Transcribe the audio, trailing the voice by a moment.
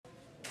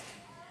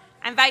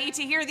invite you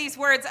to hear these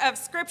words of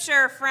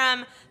scripture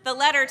from the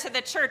letter to the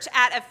church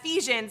at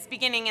Ephesians,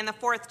 beginning in the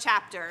 4th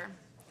chapter.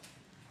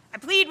 I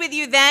plead with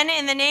you then,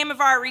 in the name of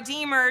our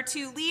Redeemer,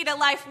 to lead a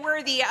life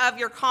worthy of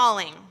your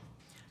calling.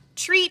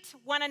 Treat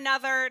one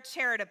another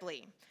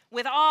charitably,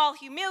 with all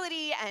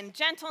humility and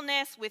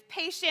gentleness, with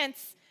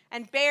patience,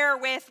 and bear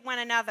with one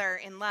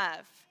another in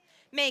love.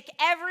 Make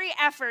every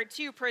effort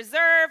to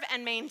preserve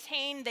and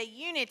maintain the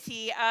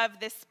unity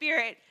of the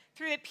Spirit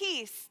through the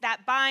peace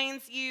that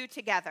binds you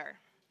together.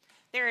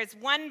 There is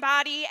one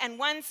body and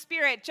one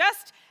Spirit,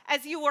 just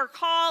as you were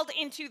called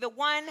into the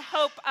one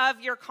hope of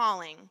your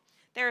calling.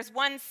 There is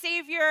one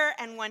Savior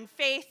and one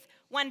faith,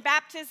 one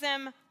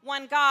baptism,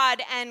 one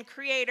God and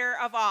Creator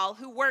of all,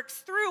 who works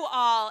through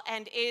all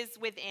and is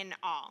within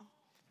all.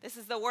 This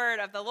is the word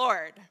of the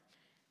Lord.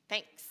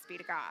 Thanks be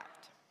to God.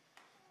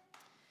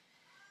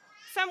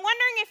 So I'm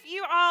wondering if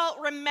you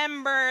all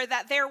remember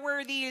that there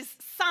were these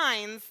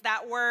signs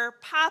that were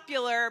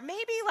popular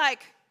maybe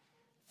like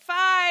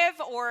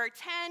 5 or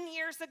 10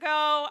 years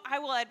ago. I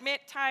will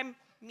admit time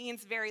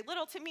means very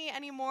little to me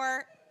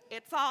anymore.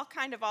 It's all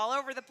kind of all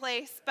over the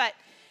place, but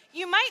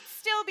you might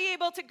still be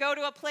able to go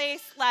to a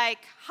place like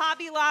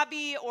Hobby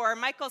Lobby or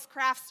Michael's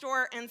Craft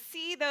Store and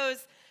see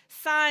those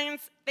signs.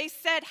 They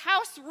said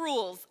house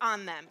rules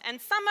on them, and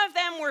some of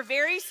them were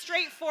very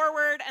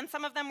straightforward and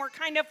some of them were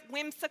kind of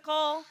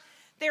whimsical.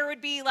 There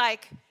would be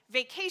like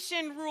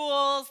vacation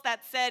rules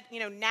that said,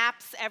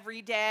 naps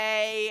every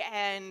day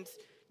and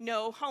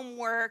no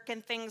homework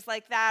and things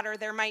like that, or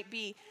there might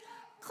be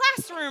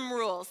classroom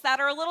rules that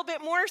are a little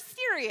bit more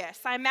serious.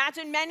 I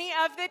imagine many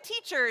of the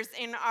teachers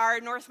in our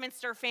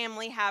Northminster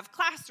family have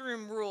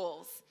classroom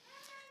rules.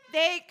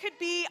 They could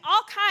be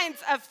all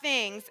kinds of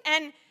things,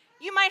 and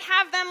you might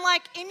have them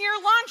like in your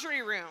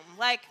laundry room,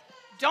 like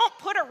don't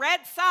put a red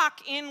sock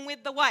in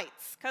with the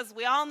whites, because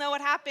we all know what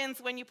happens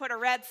when you put a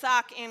red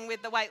sock in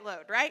with the white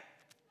load, right?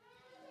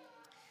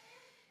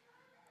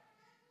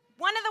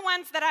 One of the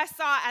ones that I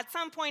saw at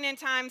some point in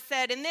time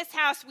said, in this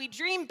house we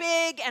dream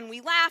big and we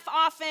laugh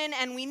often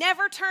and we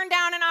never turn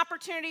down an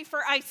opportunity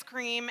for ice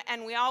cream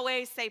and we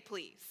always say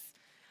please.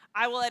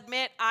 I will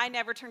admit I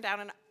never turned down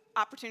an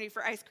opportunity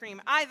for ice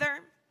cream either.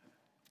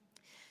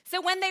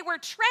 So when they were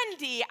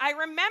trendy, I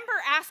remember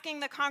asking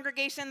the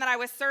congregation that I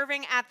was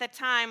serving at the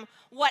time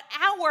what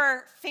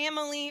our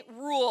family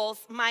rules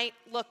might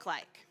look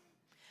like.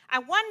 I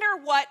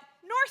wonder what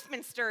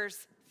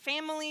Northminster's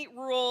family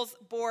rules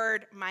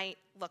board might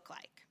look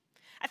like.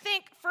 I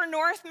think for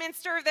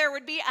Northminster, there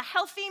would be a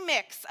healthy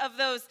mix of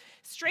those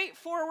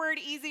straightforward,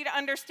 easy to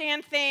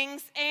understand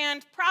things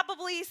and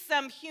probably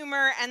some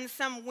humor and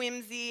some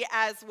whimsy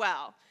as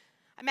well.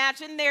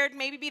 Imagine there'd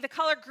maybe be the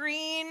color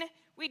green.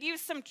 We'd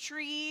use some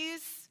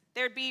trees.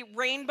 There'd be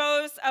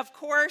rainbows, of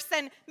course,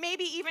 and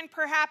maybe even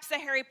perhaps a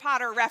Harry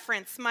Potter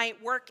reference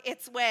might work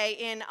its way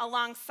in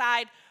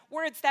alongside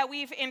words that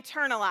we've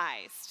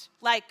internalized,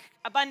 like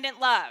abundant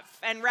love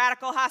and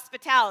radical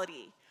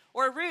hospitality,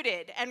 or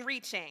rooted and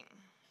reaching.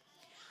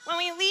 When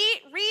we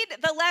read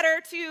the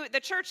letter to the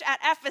church at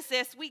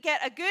Ephesus, we get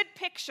a good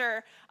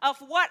picture of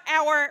what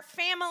our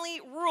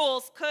family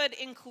rules could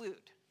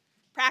include.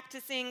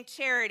 Practicing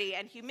charity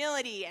and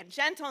humility and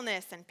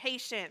gentleness and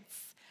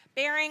patience,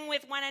 bearing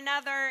with one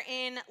another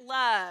in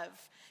love,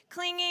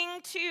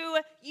 clinging to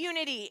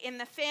unity in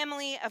the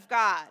family of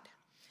God.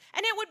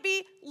 And it would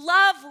be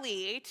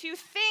lovely to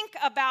think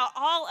about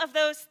all of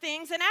those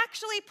things and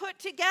actually put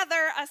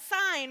together a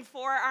sign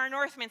for our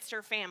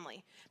Northminster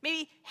family.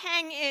 Maybe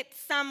hang it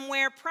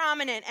somewhere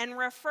prominent and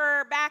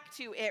refer back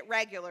to it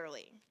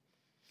regularly.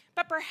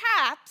 But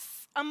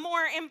perhaps a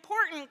more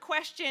important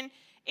question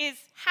is,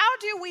 how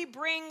do we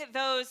bring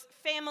those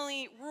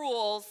family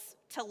rules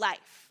to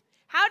life?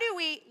 How do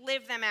we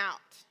live them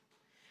out?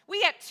 We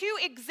get 2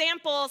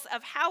 examples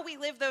of how we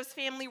live those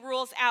family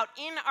rules out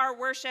in our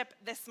worship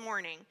this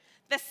morning.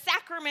 The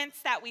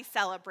sacraments that we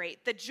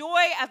celebrate, the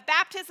joy of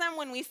baptism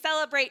when we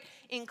celebrate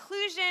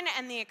inclusion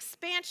and the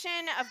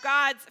expansion of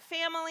God's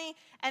family,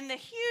 and the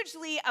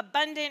hugely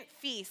abundant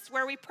feast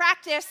where we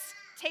practice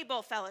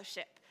table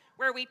fellowship,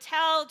 where we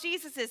tell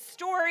Jesus'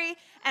 story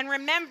and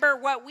remember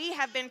what we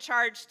have been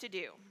charged to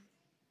do.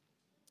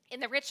 In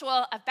the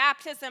ritual of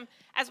baptism,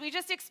 as we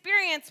just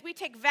experienced, we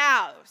take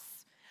vows.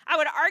 I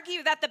would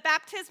argue that the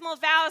baptismal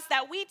vows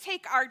that we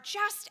take are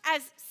just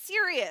as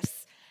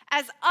serious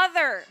as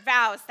other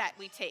vows that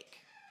we take.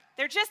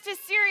 They're just as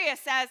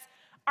serious as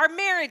our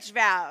marriage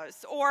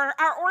vows or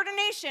our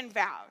ordination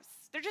vows.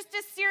 They're just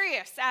as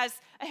serious as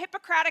a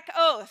Hippocratic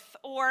oath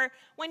or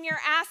when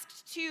you're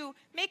asked to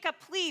make a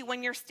plea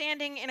when you're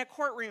standing in a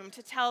courtroom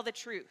to tell the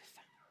truth.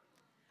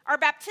 Our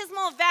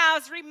baptismal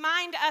vows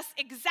remind us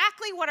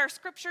exactly what our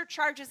scripture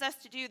charges us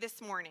to do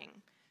this morning,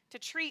 to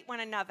treat one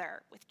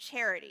another with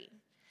charity,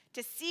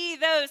 to see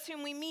those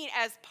whom we meet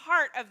as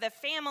part of the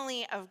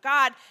family of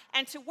God,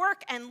 and to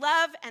work and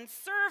love and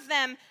serve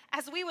them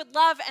as we would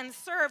love and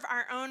serve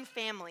our own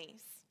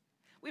families.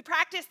 We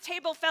practice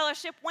table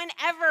fellowship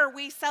whenever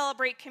we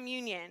celebrate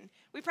communion.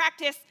 We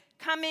practice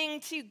coming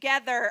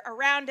together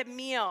around a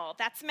meal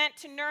that's meant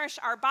to nourish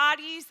our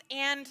bodies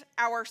and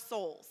our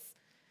souls.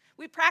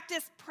 We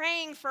practice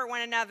praying for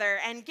one another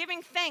and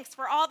giving thanks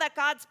for all that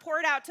God's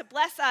poured out to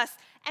bless us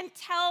and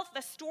tell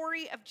the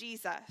story of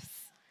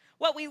Jesus.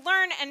 What we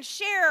learn and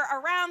share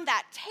around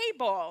that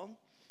table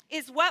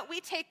is what we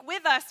take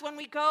with us when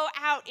we go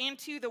out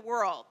into the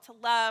world to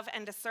love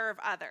and to serve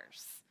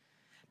others.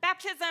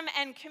 Baptism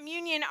and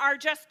communion are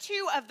just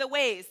two of the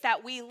ways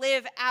that we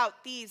live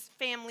out these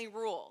family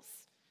rules.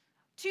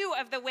 Two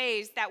of the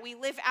ways that we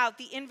live out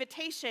the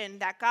invitation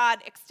that God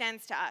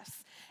extends to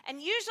us.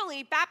 And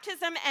usually,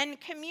 baptism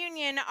and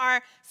communion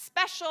are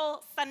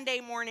special Sunday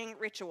morning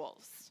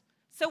rituals.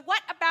 So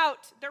what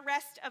about the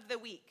rest of the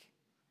week?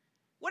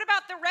 What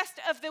about the rest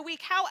of the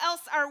week? How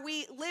else are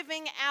we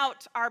living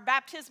out our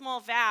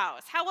baptismal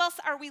vows? How else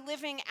are we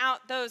living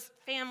out those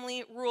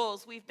family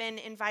rules we've been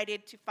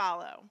invited to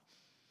follow?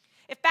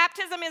 If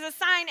baptism is a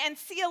sign and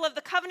seal of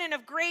the covenant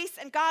of grace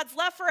and God's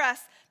love for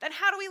us, then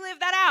how do we live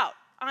that out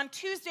on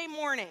Tuesday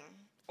morning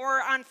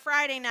or on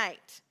Friday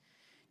night?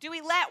 Do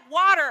we let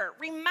water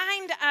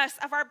remind us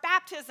of our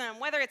baptism,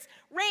 whether it's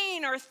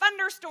rain or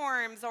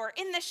thunderstorms or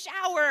in the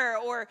shower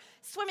or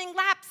swimming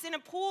laps in a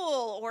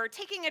pool or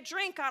taking a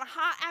drink on a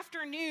hot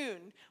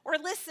afternoon or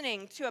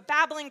listening to a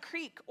babbling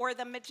creek or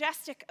the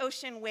majestic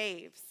ocean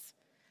waves?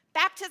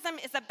 Baptism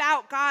is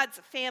about God's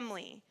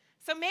family.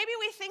 So maybe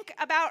we think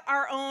about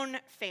our own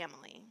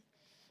family.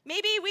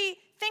 Maybe we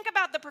think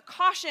about the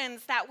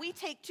precautions that we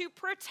take to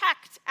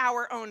protect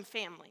our own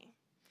family.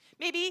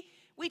 Maybe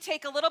we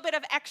take a little bit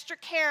of extra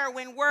care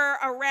when we're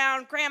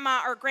around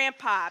grandma or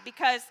grandpa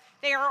because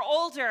they are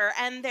older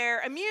and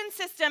their immune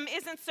system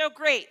isn't so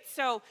great.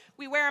 So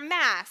we wear a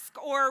mask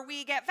or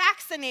we get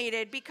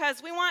vaccinated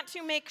because we want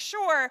to make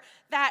sure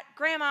that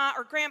grandma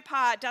or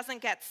grandpa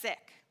doesn't get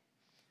sick.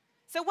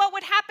 So what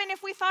would happen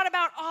if we thought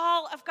about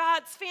all of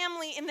God's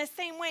family in the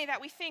same way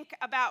that we think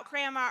about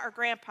grandma or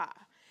grandpa?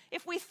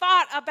 If we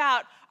thought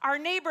about our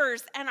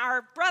neighbors and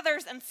our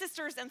brothers and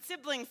sisters and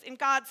siblings in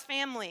God's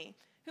family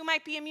who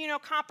might be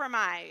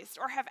immunocompromised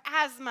or have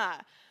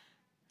asthma,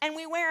 and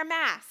we wear a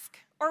mask,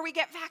 or we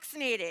get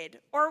vaccinated,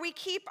 or we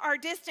keep our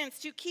distance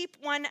to keep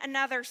one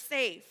another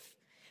safe.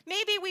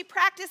 Maybe we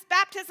practice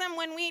baptism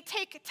when we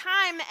take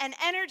time and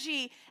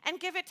energy and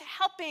give it to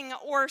helping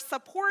or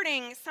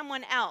supporting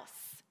someone else.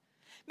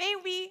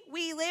 Maybe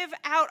we live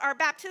out our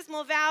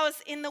baptismal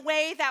vows in the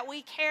way that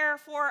we care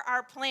for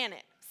our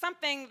planet,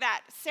 something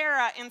that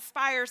Sarah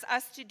inspires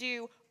us to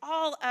do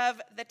all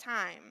of the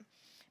time.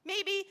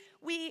 Maybe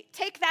we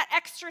take that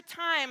extra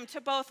time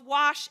to both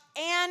wash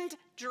and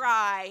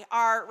dry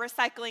our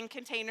recycling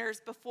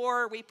containers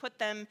before we put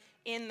them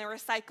in the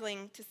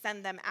recycling to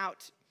send them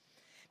out.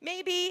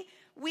 Maybe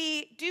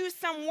we do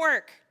some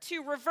work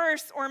to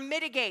reverse or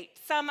mitigate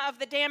some of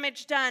the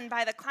damage done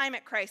by the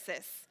climate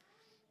crisis.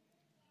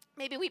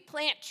 Maybe we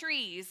plant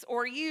trees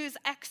or use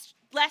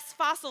less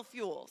fossil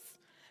fuels.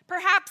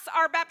 Perhaps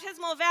our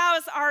baptismal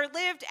vows are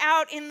lived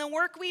out in the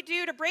work we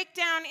do to break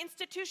down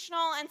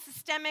institutional and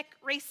systemic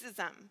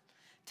racism,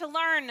 to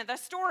learn the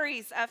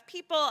stories of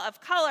people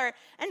of color,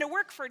 and to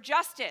work for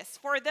justice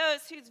for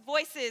those whose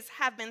voices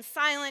have been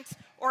silent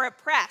or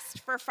oppressed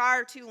for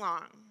far too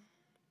long.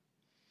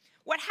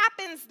 What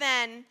happens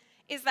then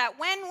is that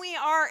when we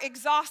are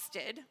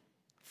exhausted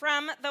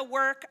from the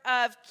work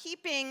of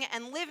keeping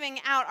and living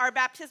out our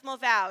baptismal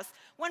vows,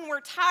 when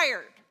we're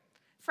tired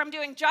from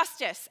doing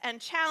justice and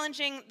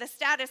challenging the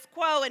status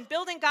quo and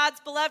building God's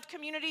beloved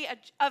community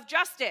of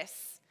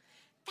justice,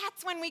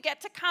 that's when we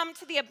get to come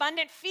to the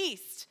abundant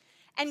feast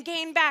and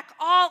gain back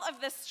all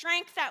of the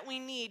strength that we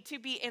need to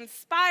be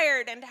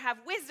inspired and to have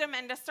wisdom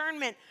and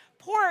discernment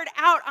poured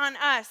out on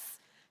us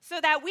so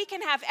that we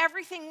can have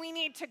everything we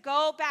need to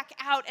go back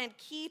out and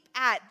keep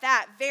at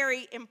that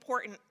very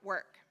important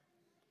work.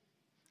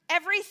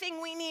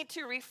 Everything we need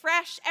to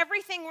refresh,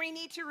 everything we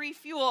need to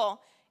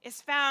refuel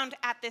is found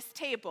at this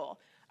table,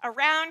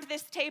 around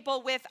this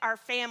table with our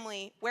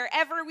family,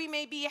 wherever we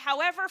may be,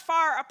 however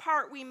far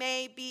apart we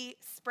may be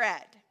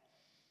spread.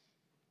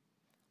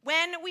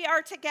 When we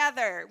are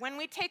together, when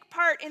we take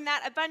part in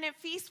that abundant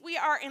feast, we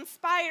are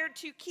inspired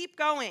to keep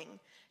going,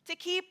 to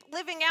keep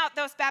living out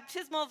those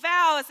baptismal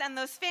vows and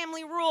those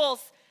family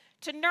rules,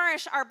 to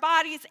nourish our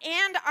bodies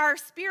and our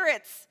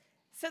spirits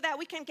so that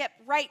we can get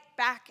right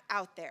back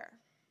out there.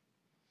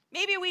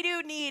 Maybe we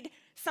do need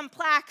some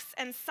plaques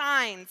and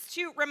signs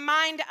to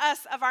remind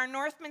us of our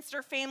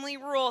Northminster family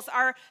rules,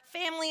 our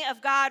family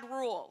of God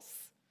rules.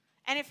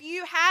 And if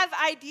you have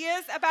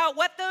ideas about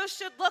what those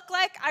should look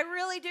like, I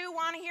really do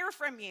want to hear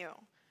from you.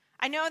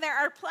 I know there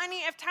are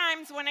plenty of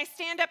times when I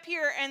stand up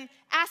here and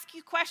ask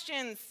you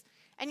questions,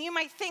 and you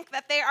might think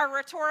that they are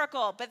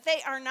rhetorical, but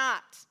they are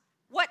not.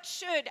 What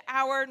should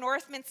our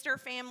Northminster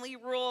family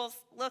rules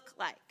look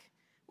like?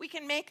 We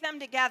can make them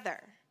together.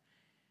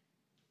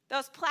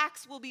 Those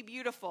plaques will be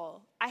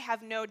beautiful, I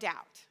have no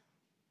doubt.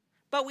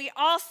 But we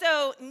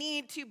also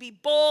need to be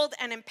bold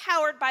and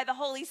empowered by the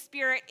Holy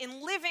Spirit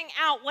in living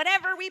out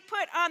whatever we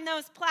put on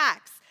those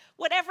plaques,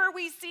 whatever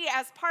we see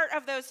as part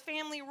of those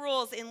family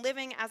rules in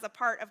living as a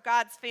part of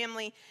God's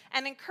family,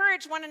 and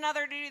encourage one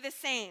another to do the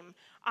same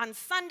on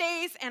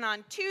Sundays and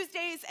on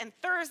Tuesdays and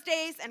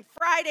Thursdays and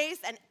Fridays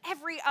and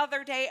every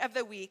other day of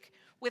the week,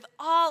 with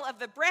all of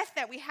the breath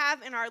that we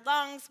have in our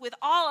lungs, with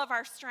all of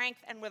our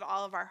strength, and with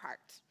all of our heart.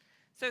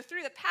 So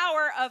through the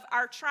power of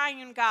our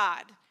triune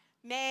God,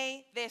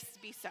 may this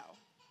be so.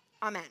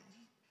 Amen.